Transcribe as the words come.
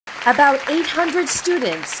About 800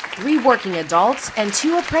 students, 3 working adults, and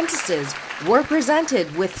 2 apprentices were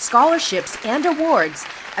presented with scholarships and awards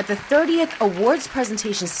at the 30th awards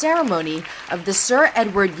presentation ceremony of the Sir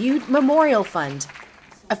Edward Youde Memorial Fund.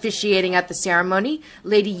 Officiating at the ceremony,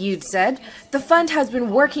 Lady Youde said, "The fund has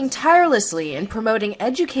been working tirelessly in promoting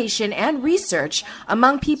education and research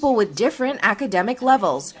among people with different academic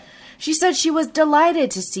levels." She said she was delighted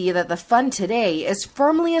to see that the fund today is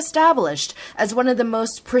firmly established as one of the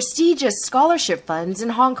most prestigious scholarship funds in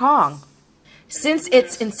Hong Kong. Since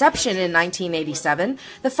its inception in 1987,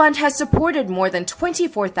 the fund has supported more than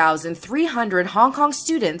 24,300 Hong Kong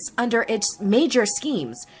students under its major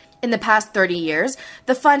schemes. In the past 30 years,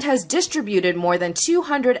 the fund has distributed more than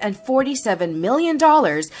 $247 million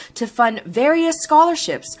to fund various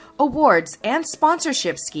scholarships, awards, and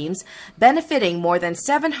sponsorship schemes benefiting more than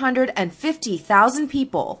 750,000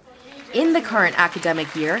 people. In the current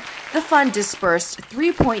academic year, the fund disbursed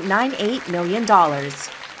 $3.98 million.